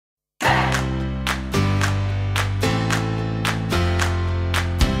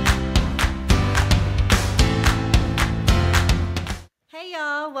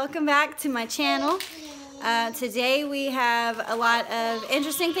y'all, welcome back to my channel. Today we have a lot of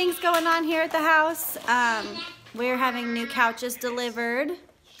interesting things going on here at the house. We're having new couches delivered,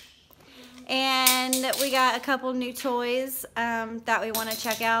 and we got a couple new toys that we want to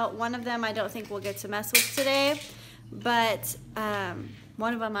check out. One of them I don't think we'll get to mess with today, but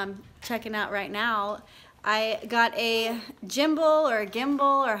one of them I'm checking out right now. I got a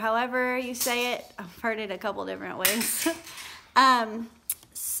gimbal or however you say it. I've heard it a couple different ways.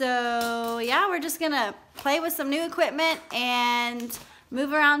 So yeah, we're just gonna play with some new equipment and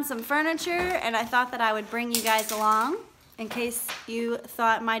move around some furniture, and I thought that I would bring you guys along in case you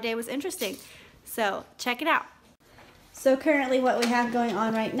thought my day was interesting. So check it out. So currently what we have going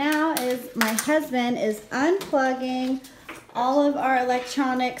on right now is my husband is unplugging all of our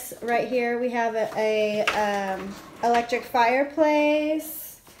electronics right here. We have a electric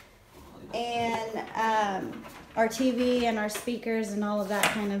fireplace and our TV and our speakers and all of that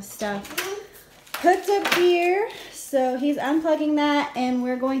kind of stuff hooked up here. So he's unplugging that, and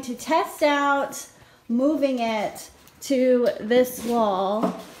we're going to test out moving it to this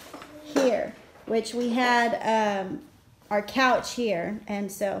wall here, which we had our couch here.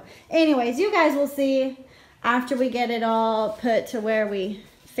 And so anyways, you guys will see after we get it all put to where we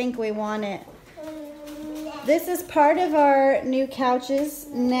think we want it. This is part of our new couches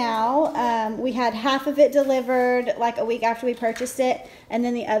now. We had half of it delivered like a week after we purchased it, and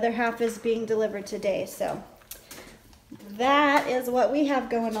then the other half is being delivered today. So that is what we have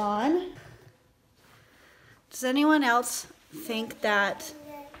going on. Does anyone else think that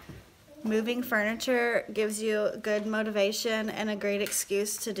moving furniture gives you good motivation and a great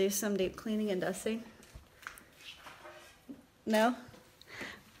excuse to do some deep cleaning and dusting? No?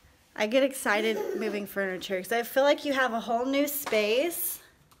 I get excited moving furniture because I feel like you have a whole new space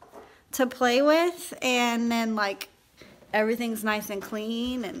to play with, and then like everything's nice and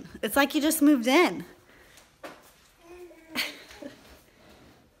clean, and it's like you just moved in.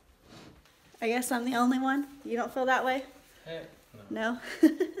 I guess I'm the only one. You don't feel that way? Heck no.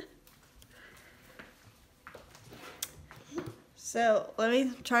 So let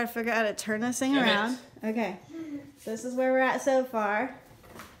me try to figure out how to turn this thing around. Okay, so this is where we're at so far.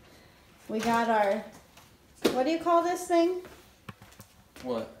 We got our, what do you call this thing?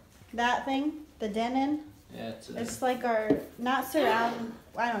 What? That thing? The denim? Yeah, it's like our, not surround,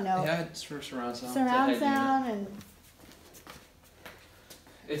 I don't know. Yeah, it's for surround sound. Surround sound and...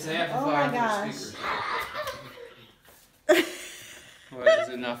 It's an amplifier for speakers. What, is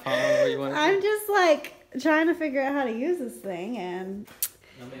it not following where you want it to? I'm just like trying to figure out how to use this thing, and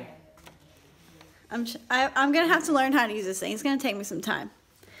I'm gonna have to learn how to use this thing. It's gonna take me some time.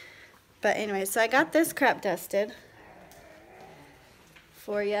 But anyway, so I got this crap dusted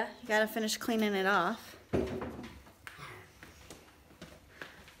for you. You gotta finish cleaning it off.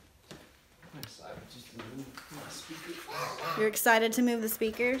 You're excited to move the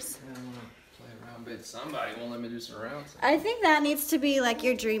speakers? Yeah, I want to play around, but somebody won't let me do surround sound. I think that needs to be like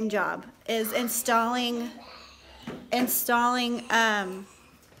your dream job, is installing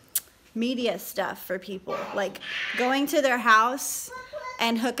media stuff for people. Like going to their house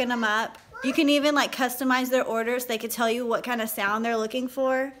and hooking them up. You can even like customize their orders. They could tell you what kind of sound they're looking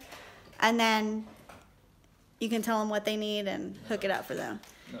for, and then you can tell them what they need and hook it up for them.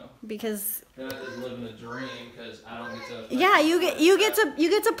 No. Because then I just live in a dream because I don't get to. Yeah, you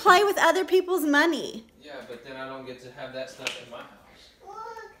get to play with other people's money. Yeah, but then I don't get to have that stuff in my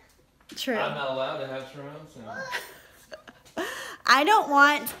house. True. I'm not allowed to have surround sound. I don't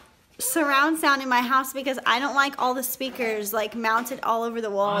want surround sound in my house because I don't like all the speakers like mounted all over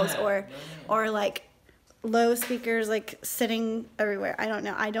the walls, or like low speakers like sitting everywhere. I don't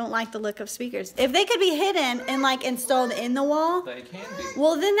know. I don't like the look of speakers. If they could be hidden and like installed in the wall, They can be.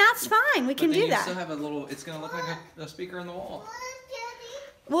 well then that's fine. We can do that. Still have a little. It's gonna look like a speaker in the wall.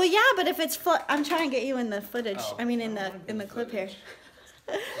 Well, yeah, but if it's I'm trying to get you in the footage. Oh, I mean in the clip here.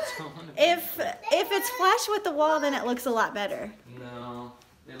 If it's flush with the wall, then it looks a lot better. No,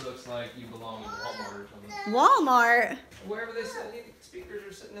 it looks like you belong in Walmart or something. Walmart? Wherever they said speakers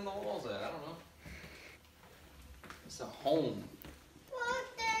are sitting in the walls at, I don't know. It's a home. What,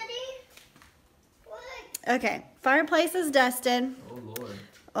 Daddy? What? Okay, fireplace is dusted. Oh Lord.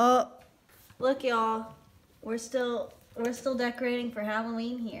 Oh, look y'all, we're still decorating for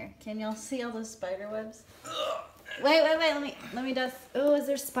Halloween here. Can y'all see all those spider webs? Wait, let me dust. Oh, is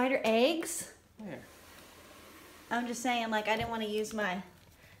there spider eggs? Where? I'm just saying, like, I didn't want to use my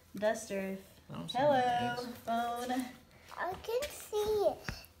duster. Hello, phone. I can see it.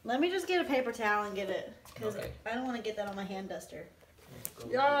 Let me just get a paper towel and get it, because Okay. I don't want to get that on my hand duster.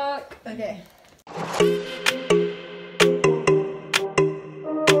 Yuck. Okay.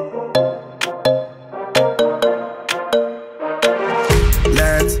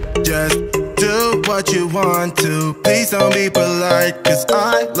 it what you want to. Please don't be polite, cause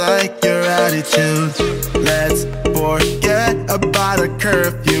I like your attitude. Let's forget about a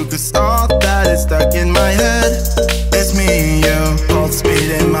curfew, cause all that is stuck in my head. It's me and you, pulse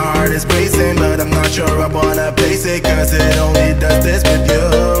speed and my heart is racing, but I'm not sure I wanna place it, cause it only does this with you.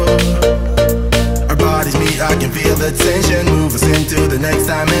 Our bodies meet, I can feel the tension, move us into the next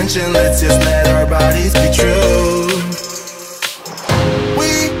dimension. Let's just let our bodies be true.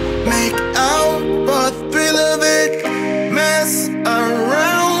 We make out for the thrill of it, mess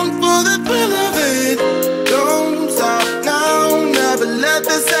around for the thrill of it. Don't stop now, never let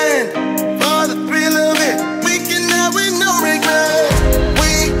this end. For the thrill of it, we can have with no regret.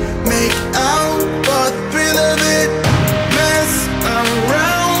 We make out for the thrill of it, mess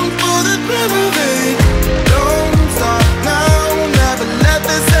around for the thrill of it. Don't stop now, never let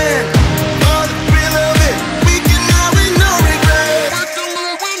this end. For the thrill of it, we can have with no regret.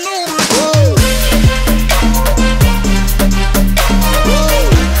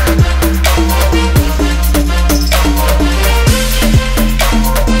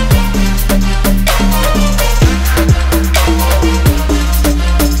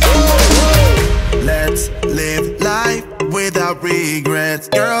 Let's live life without regrets.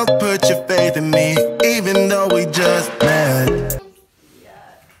 Girl, put your faith in me, even though we just met. And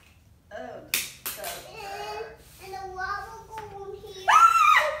the lava go here.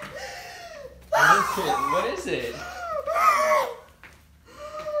 What is it?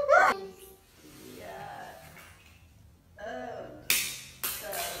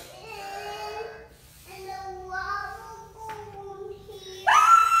 And the lava go here.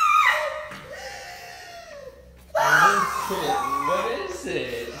 What is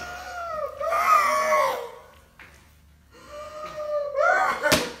it?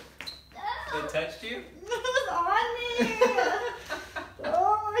 It touched you? It was on me.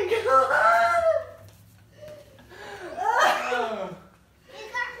 Oh my god. Oh. Is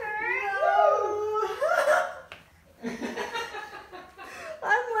that her? No.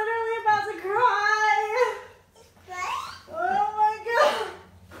 I'm literally about to cry. Oh my god.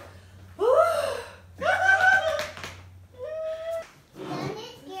 Doesn't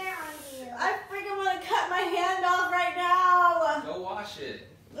it scare on you? I freaking want to cut my hand off right now. Go wash it.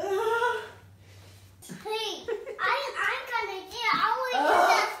 Hey, I'm gonna get it. I will do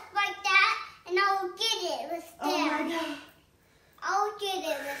this like that, and I will get it with Oh my them. god. I'll get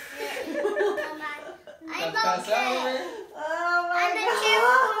it with them. I'm Pass okay. over. Oh I'm my a god.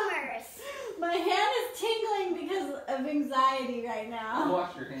 Transformers. My hand is tingling because of anxiety right now.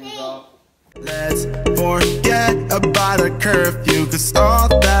 Wash your hands off. Let's forget about a curfew, cause all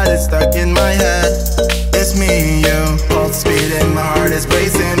that is stuck in my head. It's me and you, pulse speed and my heart is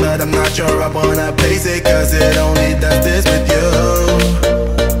racing, but I'm not sure I wanna place it, cause it only does this with you.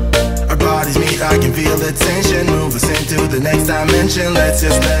 Our bodies meet, I can feel the tension, move us into the next dimension. Let's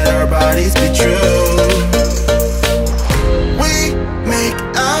just let our bodies be true. We make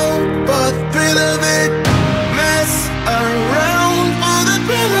out for the thrill of it, mess around for the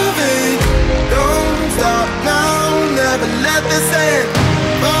thrill of it. Don't stop now, never let this end.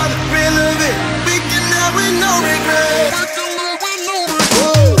 For the thrill of it, we can have with no regret.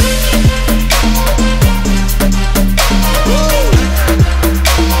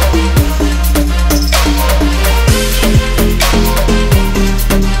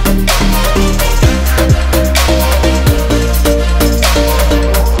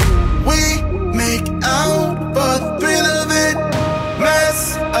 We make out for the thrill of it,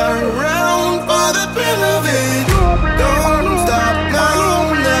 mess around for the thrill of it. Don't stop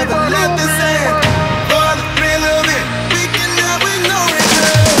now, never let this end. For the thrill of it, we can have with no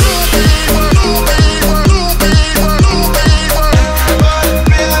regret. For the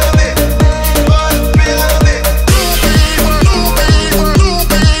thrill of it, for the thrill of it, for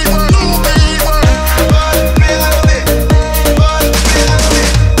the thrill of it,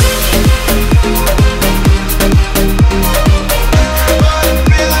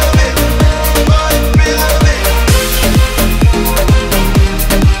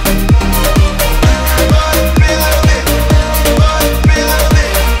 for the thrill of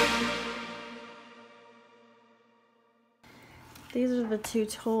it. These are the two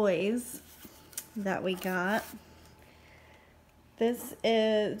toys that we got. This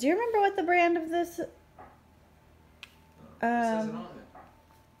is, do you remember what the brand of this? It says it on it.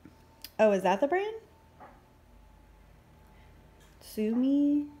 Oh, is that the brand?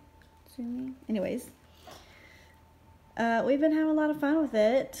 Sumi? Anyways. We've been having a lot of fun with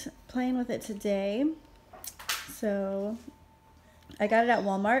it, playing with it today. So I got it at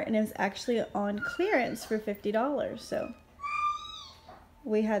Walmart and it was actually on clearance for $50. So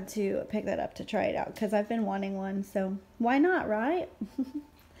we had to pick that up to try it out because I've been wanting one, so why not, right?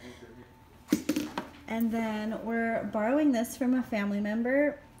 And then we're borrowing this from a family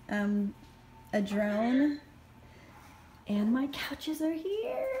member, a drone, and my couches are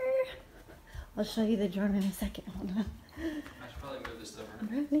here. I'll show you the drone in a second. Hold on. I should probably move this stuff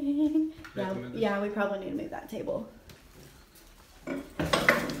around. Running. Yeah, we probably need to move that table.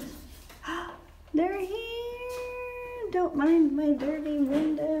 They're here. Don't mind my dirty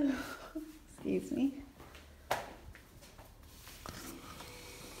window. Excuse me.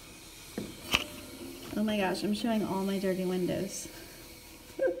 Oh my gosh, I'm showing all my dirty windows.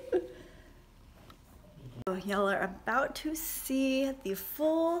 Oh, y'all are about to see the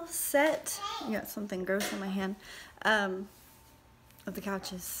full set. I got something gross on my hand. Of the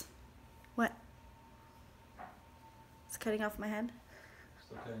couches. What? It's cutting off my head.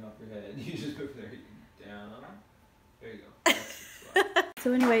 Still cutting off your head. You just move there, down. There you go.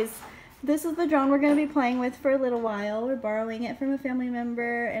 So anyways, this is the drone we're going to be playing with for a little while. We're borrowing it from a family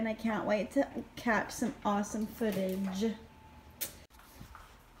member, and I can't wait to catch some awesome footage.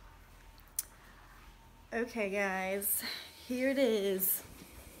 Okay guys, here it is.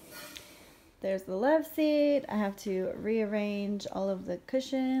 There's the love seat. I have to rearrange all of the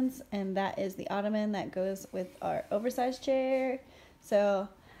cushions, and that is the ottoman that goes with our oversized chair. So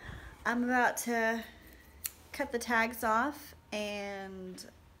I'm about to cut the tags off and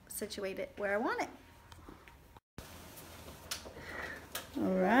situate it where I want it. All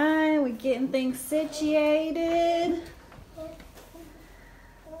right, we're getting things situated.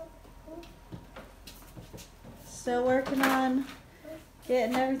 Still working on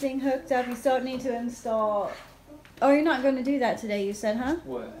getting everything hooked up. You still need to install. Oh, you're not going to do that today, you said, huh?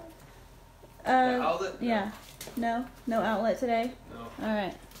 What? Outlet? Yeah. No outlet today? No. All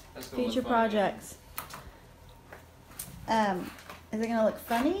right. That's gonna Future look funny. projects. Is it going to look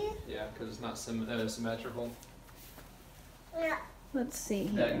funny? Yeah, because it's not symmetrical. Yeah. Let's see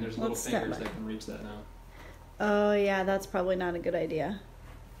here. That, and there's little Let's step fingers back. that can reach that now. Oh, yeah, that's probably not a good idea.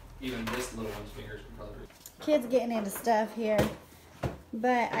 Even this little one's fingers can probably reach. Kids getting into stuff here.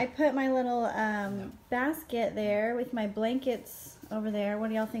 But I put my little basket there with my blankets over there. What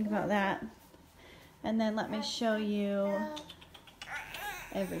do y'all think about that? And then let me show you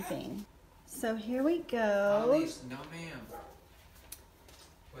everything. So here we go. No, ma'am.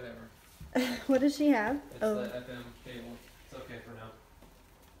 Whatever. What does she have? It's the FM cable. It's okay for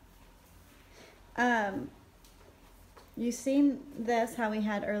now. You've seen this, how we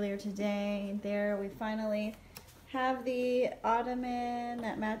had earlier today. There, we finally have the ottoman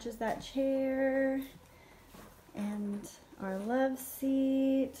that matches that chair. And our love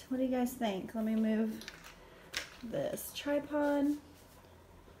seat. What do you guys think? Let me move this tripod.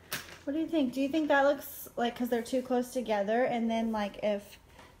 What do you think? Do you think that looks like, because they're too close together, and then like if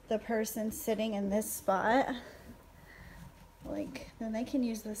the person's sitting in this spot, like then they can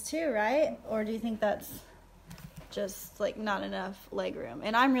use this too, right? Or do you think that's just like not enough leg room?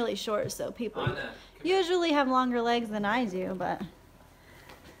 And I'm really short, so people usually have longer legs than I do, but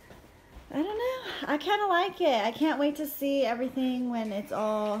I don't know. I kind of like it. I can't wait to see everything when it's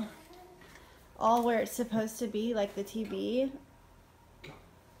all where it's supposed to be, like the TV.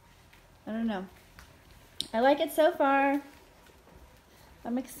 I don't know. I like it so far.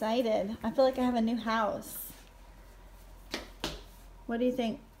 I'm excited. I feel like I have a new house. What do you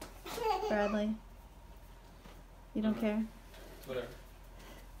think, Bradley? You don't care? Whatever.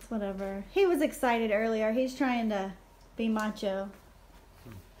 It's whatever. He was excited earlier. He's trying to be macho.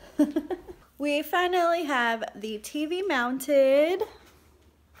 We finally have the TV mounted.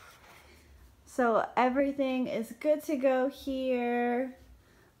 So everything is good to go here.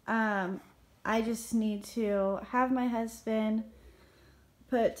 I just need to have my husband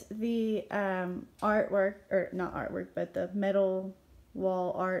put the artwork, or not artwork, but the metal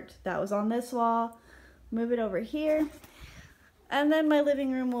wall art that was on this wall, move it over here, and then my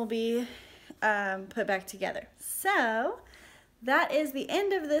living room will be put back together. So that is the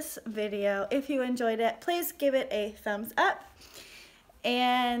end of this video. If you enjoyed it, please give it a thumbs up,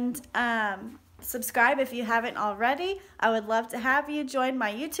 and subscribe if you haven't already. I would love to have you join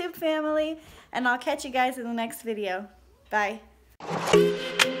my YouTube family, and I'll catch you guys in the next video. Bye.